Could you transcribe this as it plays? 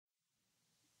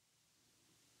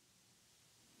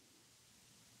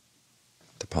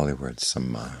Pali word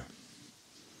samma,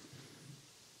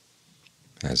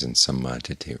 as in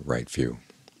sammaditthi, right view,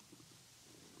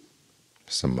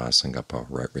 samma sankappa,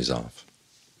 right resolve.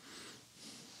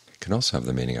 It can also have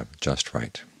the meaning of just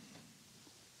right,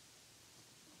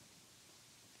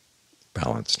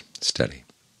 balanced, steady.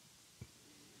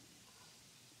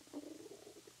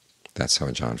 That's how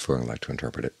John Fuang liked to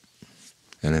interpret it.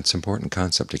 And it's an important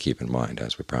concept to keep in mind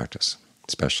as we practice,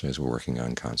 especially as we're working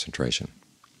on concentration.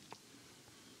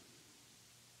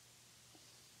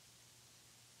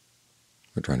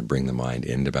 We're trying to bring the mind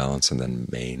into balance and then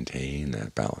maintain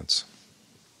that balance.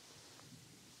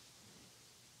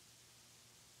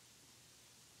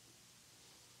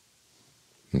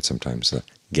 And sometimes the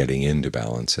getting into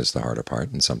balance is the harder part,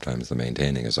 and sometimes the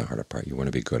maintaining is the harder part. You want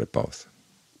to be good at both.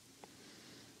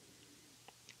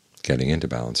 Getting into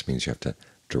balance means you have to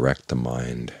direct the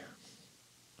mind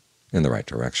in the right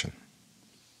direction.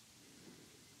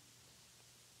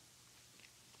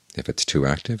 If it's too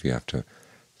active, you have to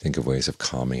think of ways of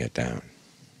calming it down.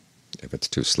 If it's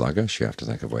too sluggish, you have to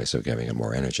think of ways of giving it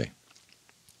more energy.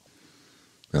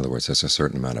 In other words, there's a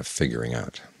certain amount of figuring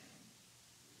out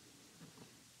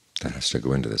that has to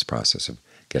go into this process of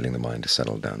getting the mind to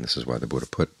settle down. This is why the Buddha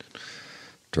put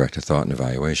directed thought and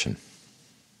evaluation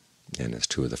in as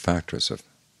two of the factors of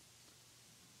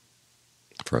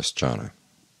first jhana.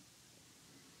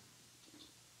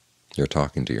 You're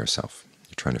talking to yourself.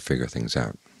 You're trying to figure things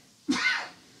out.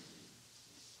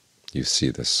 You see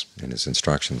this in his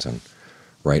instructions on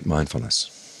right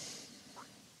mindfulness.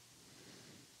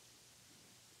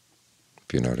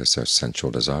 If you notice there's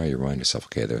sensual desire, you remind yourself,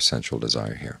 okay, there's sensual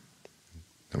desire here.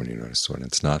 And when you notice when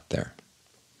it's not there,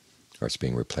 or it's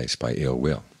being replaced by ill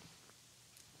will,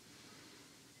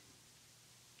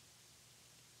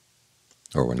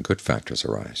 or when good factors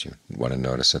arise, you want to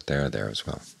notice that they're there as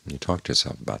well. And you talk to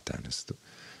yourself about that. It's the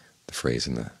phrase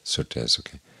in the sutta is,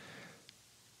 okay,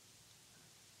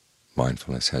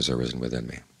 mindfulness has arisen within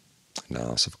me.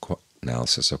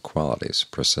 Analysis of qualities,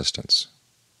 persistence,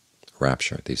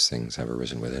 rapture, these things have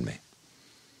arisen within me.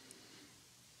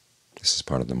 This is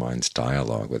part of the mind's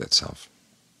dialogue with itself.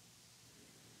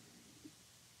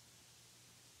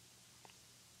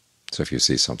 So if you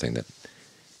see something that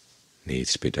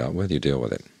needs to be dealt with, you deal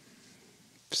with it.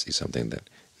 If you see something that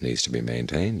needs to be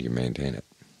maintained, you maintain it.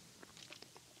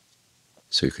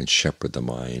 So you can shepherd the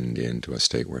mind into a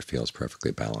state where it feels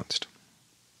perfectly balanced.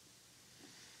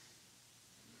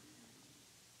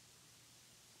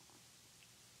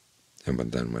 And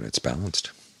then when it's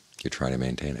balanced, you try to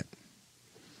maintain it.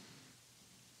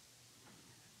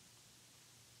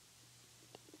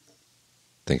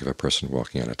 Think of a person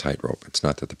walking on a tightrope. It's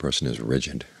not that the person is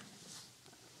rigid,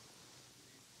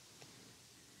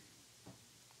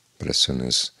 but as soon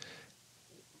as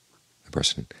the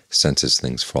person senses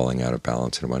things falling out of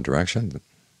balance in one direction, the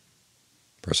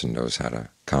person knows how to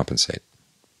compensate.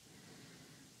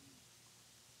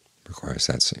 It requires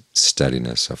that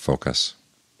steadiness of focus,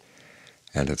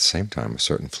 and at the same time a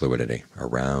certain fluidity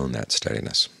around that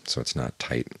steadiness, so it's not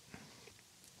tight.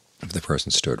 If the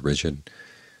person stood rigid,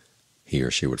 he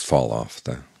or she would fall off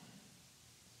the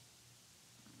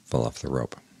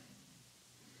rope.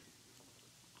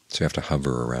 So you have to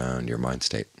hover around your mind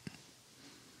state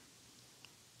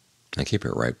and keep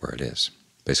it right where it is.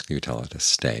 Basically, you tell it to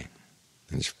stay.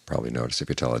 And you probably notice if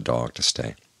you tell a dog to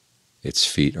stay, its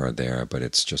feet are there, but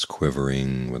it's just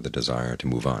quivering with the desire to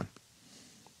move on.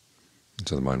 And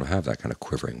so the mind will have that kind of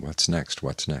quivering. What's next?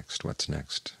 What's next? What's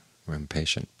next? I'm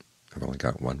impatient. I've only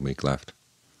got 1 week left.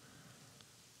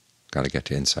 Got to get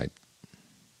to insight.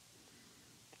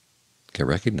 Okay,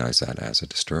 recognize that as a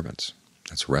disturbance.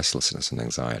 That's restlessness and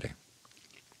anxiety.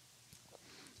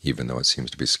 Even though it seems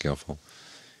to be skillful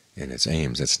in its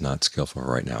aims, it's not skillful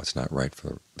right now. It's not right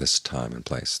for this time and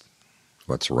place.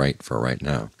 What's right for right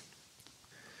now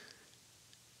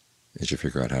is you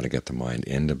figure out how to get the mind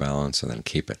into balance and then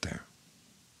keep it there.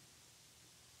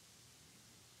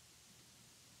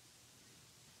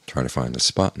 Try to find the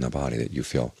spot in the body that you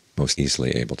feel most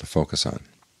easily able to focus on.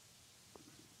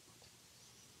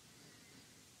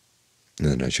 And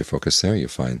then as you focus there, you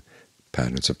find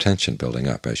patterns of tension building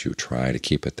up as you try to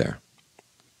keep it there.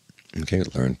 Okay,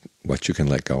 learn what you can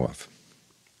let go of.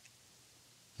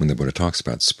 When the Buddha talks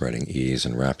about spreading ease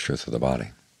and rapture through the body,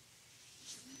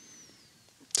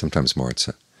 sometimes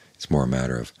it's more a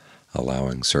matter of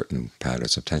allowing certain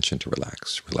patterns of tension to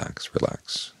relax, relax,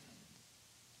 relax.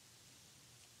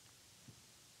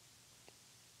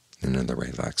 And in the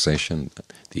relaxation,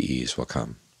 the ease will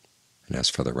come. And as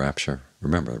for the rapture,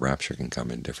 remember, the rapture can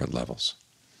come in different levels.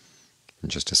 From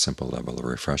just a simple level of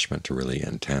refreshment to really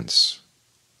intense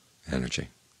energy.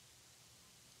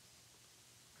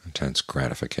 intense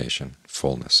gratification,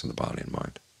 fullness of the body and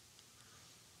mind.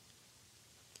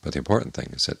 But the important thing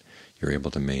is that you're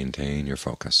able to maintain your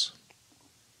focus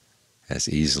as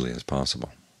easily as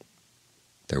possible.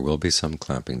 There will be some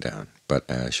clamping down, but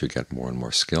as you get more and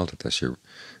more skilled at this, you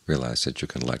realize that you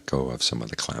can let go of some of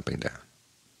the clamping down.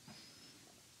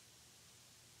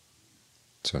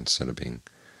 So instead of being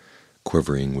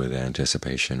quivering with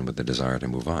anticipation, with the desire to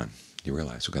move on, you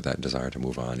realize, okay, that desire to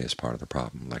move on is part of the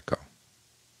problem. Let go.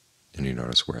 And you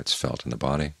notice where it's felt in the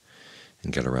body,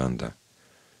 and get around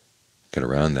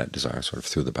that desire sort of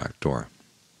through the back door,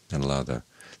 and allow the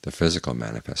physical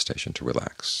manifestation to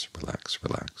relax, relax,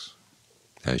 relax,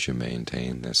 as you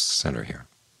maintain this center here.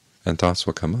 And thoughts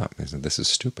will come up. This is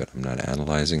stupid. I'm not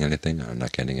analyzing anything. I'm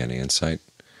not getting any insight.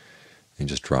 And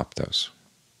just drop those.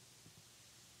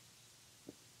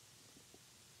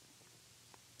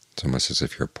 It's almost as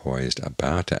if you're poised,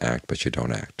 about to act, but you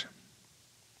don't act.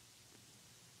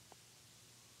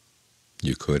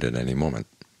 You could at any moment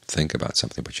think about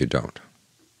something, but you don't.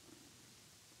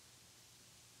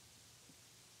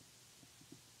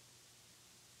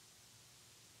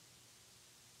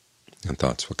 And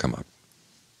thoughts will come up.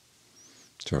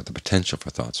 Sort of the potential for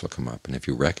thoughts will come up, and if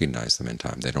you recognize them in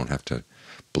time, they don't have to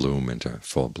bloom into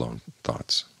full-blown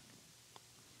thoughts.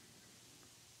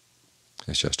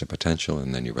 It's just a potential,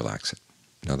 and then you relax it.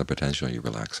 Another potential, you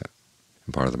relax it.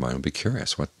 And part of the mind will be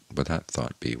curious. What would that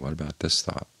thought be? What about this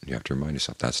thought? You have to remind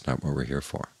yourself that's not what we're here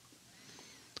for.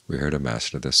 We're here to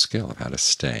master this skill of how to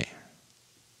stay.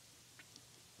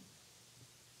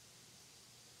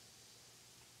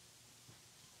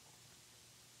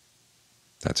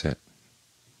 That's it.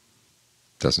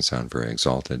 Doesn't sound very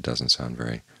exalted, doesn't sound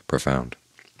very profound,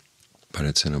 but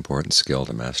it's an important skill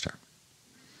to master.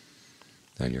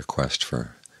 And your quest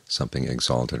for something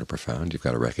exalted or profound, you've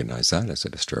got to recognize that as a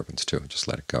disturbance too. Just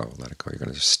let it go, let it go. You're going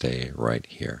to just stay right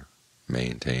here.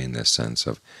 Maintain this sense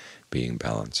of being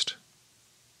balanced.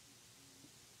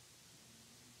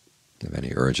 If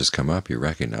any urges come up, you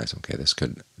recognize, okay, this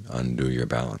could undo your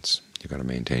balance. You've got to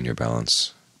maintain your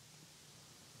balance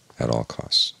at all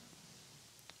costs.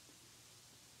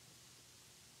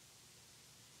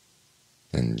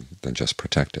 And then just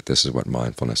protect it. This is what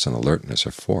mindfulness and alertness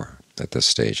are for at this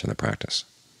stage in the practice,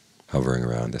 hovering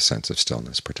around this sense of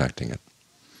stillness, protecting it.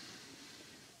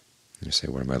 And you say,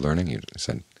 what am I learning? You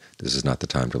said, this is not the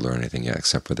time to learn anything yet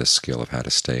except for this skill of how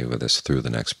to stay with this through the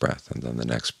next breath, and then the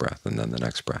next breath, and then the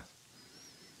next breath.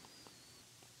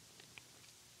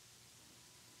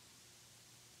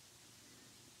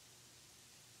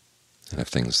 And if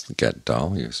things get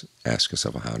dull, you ask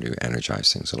yourself, well, how do you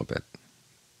energize things a little bit?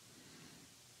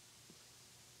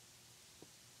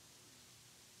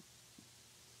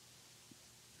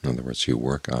 In other words, you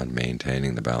work on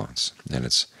maintaining the balance, and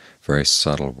it's very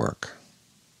subtle work.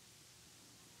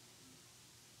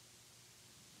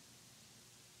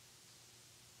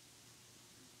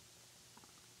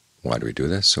 Why do we do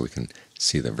this? So we can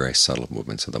see the very subtle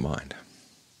movements of the mind.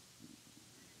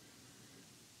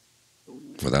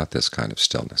 Without this kind of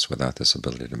stillness, without this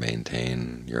ability to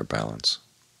maintain your balance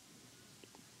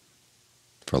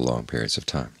for long periods of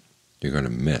time, you're going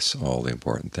to miss all the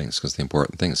important things, because the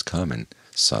important things come in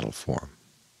subtle form.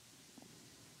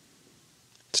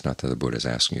 It's not that the Buddha is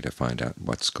asking you to find out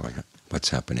what's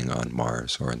happening on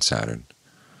Mars or in Saturn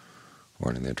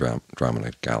or in the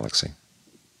Andromeda galaxy,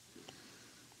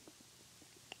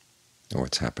 or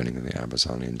what's happening in the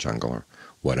Amazonian jungle or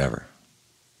whatever.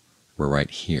 We're right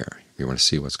here. You want to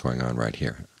see what's going on right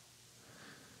here.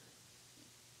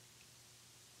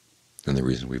 And the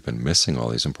reason we've been missing all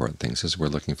these important things is we're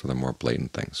looking for the more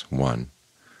blatant things. One,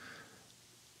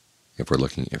 if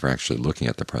we're actually looking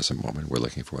at the present moment, we're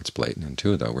looking for what's blatant. And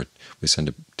two, though, we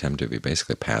tend to be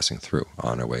basically passing through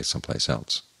on our way someplace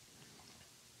else.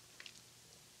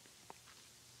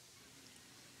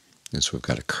 And so we've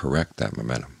got to correct that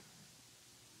momentum,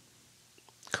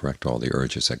 correct all the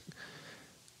urges that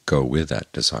go with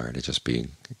that desire to just be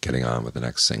getting on with the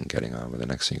next thing, getting on with the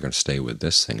next thing. You're going to stay with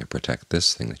this thing and protect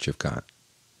this thing that you've got,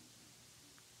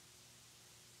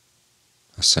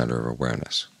 a center of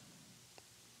awareness.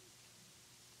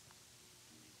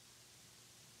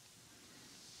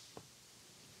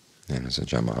 And as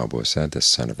Ajahn Mahabua said, this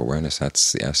center of awareness,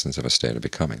 that's the essence of a state of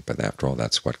becoming. But after all,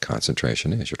 that's what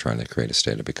concentration is. You're trying to create a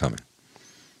state of becoming.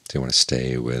 So you want to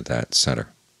stay with that center.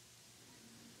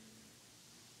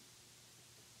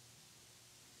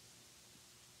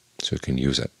 So you can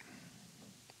use it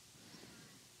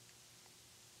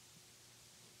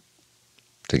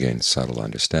to gain subtle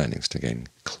understandings, to gain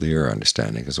clear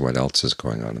understanding of what else is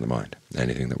going on in the mind,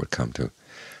 anything that would come to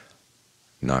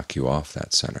knock you off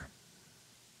that center.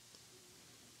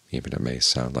 Even it may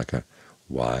sound like a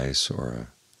wise or a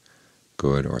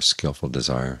good or skillful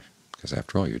desire, because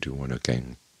after all you do want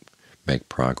to make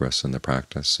progress in the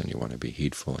practice, and you want to be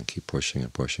heedful and keep pushing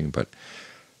and pushing, but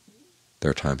there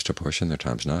are times to push and there are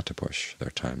times not to push. There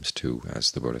are times to,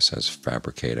 as the Buddha says,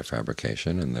 fabricate a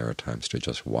fabrication, and there are times to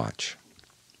just watch.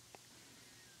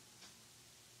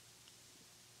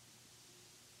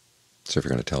 So if you're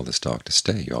going to tell this dog to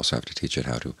stay, you also have to teach it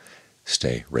how to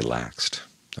stay relaxed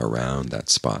around that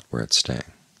spot where it's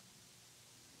staying,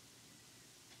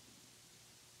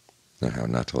 and how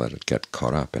not to let it get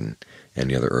caught up in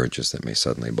any other urges that may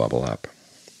suddenly bubble up.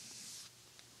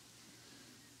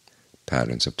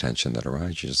 Patterns of tension that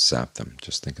arise, you just zap them.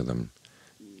 Just think of them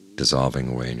dissolving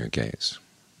away in your gaze.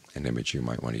 An image you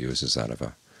might want to use is that of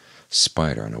a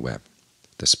spider on a web.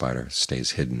 The spider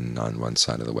stays hidden on one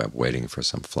side of the web, waiting for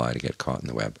some fly to get caught in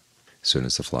the web. As soon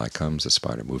as the fly comes, the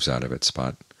spider moves out of its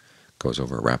spot, goes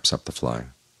over, wraps up the fly,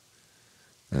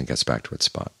 and then gets back to its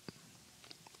spot.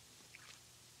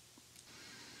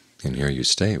 And here you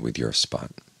stay with your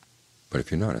spot. But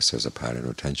if you notice, there's a pattern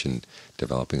of tension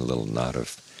developing, a little knot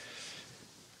of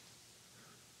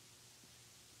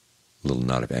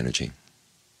energy.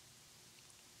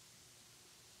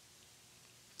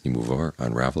 You move over,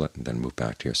 unravel it, and then move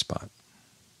back to your spot.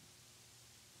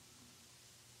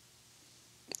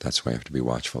 That's why you have to be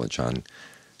watchful of John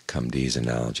Cumdee's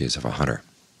analogies of a hunter.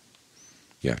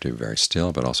 You have to be very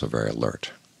still, but also very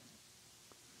alert.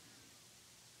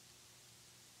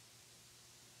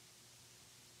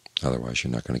 Otherwise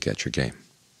you're not going to get your game.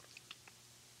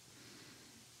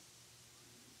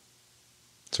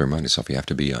 So remind yourself you have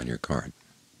to be on your guard.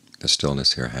 The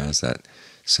stillness here has that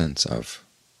sense of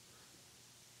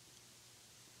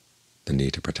the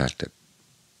need to protect it,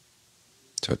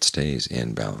 so it stays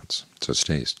in balance, so it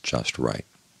stays just right.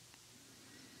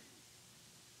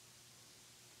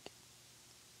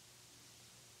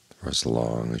 For as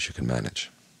long as you can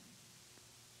manage.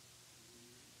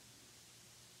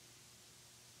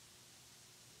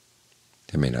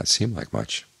 It may not seem like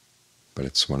much, but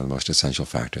it's one of the most essential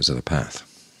factors of the path.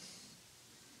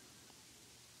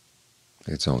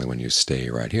 It's only when you stay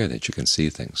right here that you can see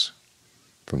things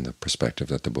from the perspective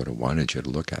that the Buddha wanted you to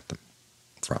look at them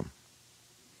from.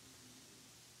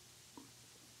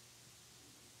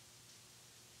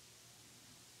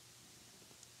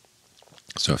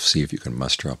 So see if you can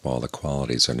muster up all the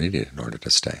qualities that are needed in order to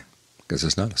stay, because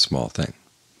it's not a small thing.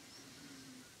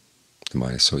 The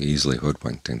mind is so easily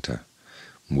hoodwinked into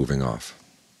moving off,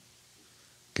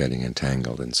 getting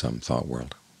entangled in some thought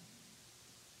world.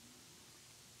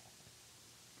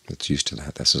 It's used to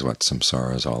that. This is what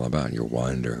samsara is all about. You're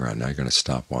wandering around. Now you're going to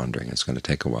stop wandering. It's going to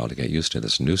take a while to get used to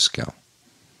this new skill,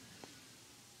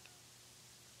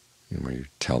 and where you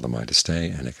tell the mind to stay,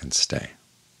 and it can stay.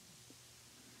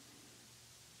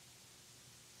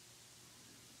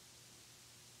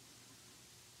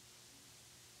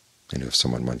 I knew of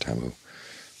someone one time who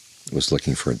was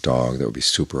looking for a dog that would be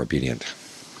super obedient.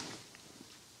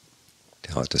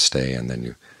 Tell it to stay, and then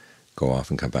you go off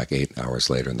and come back 8 hours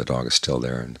later and the dog is still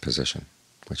there in the position,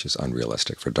 which is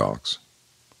unrealistic for dogs.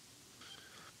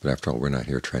 But after all, we're not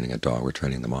here training a dog, we're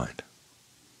training the mind.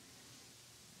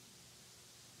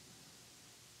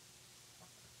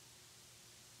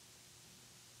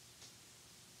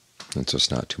 And so it's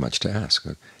not too much to ask.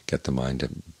 Get the mind to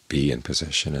be in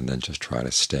position and then just try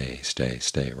to stay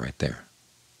right there.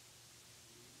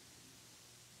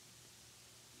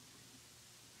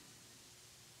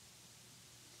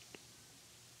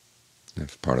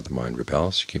 If part of the mind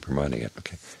rebels, you keep reminding it,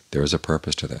 okay, there is a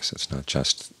purpose to this. It's not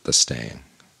just the staying.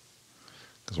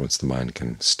 Because once the mind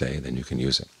can stay, then you can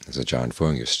use it. As John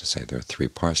Fung used to say, there are 3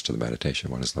 parts to the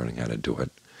meditation. One is learning how to do it,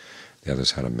 the other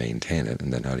is how to maintain it,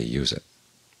 and then how to use it.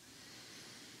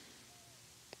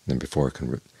 And then before it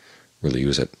can really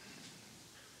use it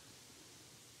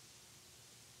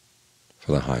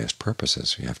for the highest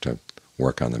purposes, you have to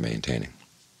work on the maintaining.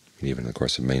 And even in the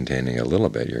course of maintaining a little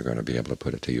bit, you're going to be able to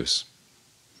put it to use.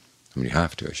 I mean, you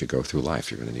have to. As you go through life,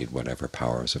 you're going to need whatever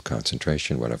powers of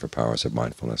concentration, whatever powers of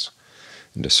mindfulness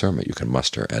and discernment you can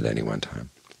muster at any one time.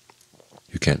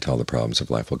 You can't tell the problems of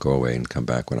life will go away and come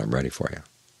back when I'm ready for you.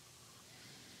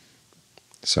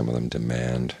 Some of them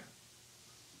demand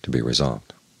to be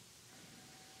resolved.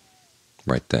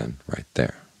 Right then, right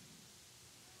there.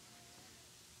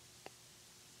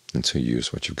 And so you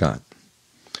use what you've got.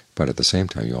 But at the same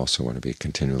time, you also want to be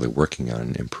continually working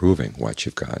on improving what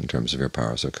you've got in terms of your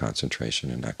powers of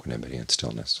concentration and equanimity and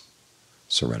stillness,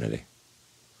 serenity,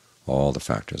 all the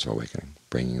factors of awakening,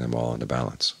 bringing them all into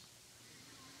balance.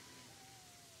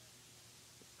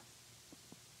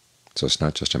 So it's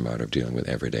not just a matter of dealing with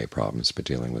everyday problems, but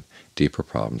dealing with deeper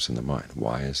problems in the mind.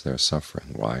 Why is there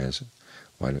suffering? Why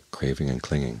do craving and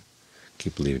clinging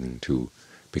keep leading to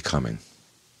becoming?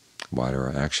 Why do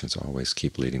our actions always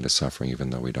keep leading to suffering, even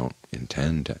though we don't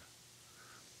intend to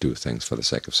do things for the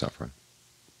sake of suffering?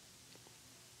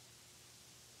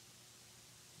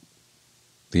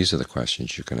 These are the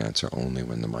questions you can answer only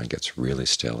when the mind gets really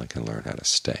still and can learn how to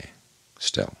stay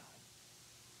still.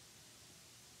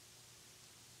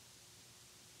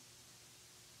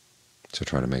 So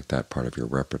try to make that part of your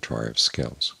repertoire of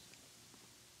skills.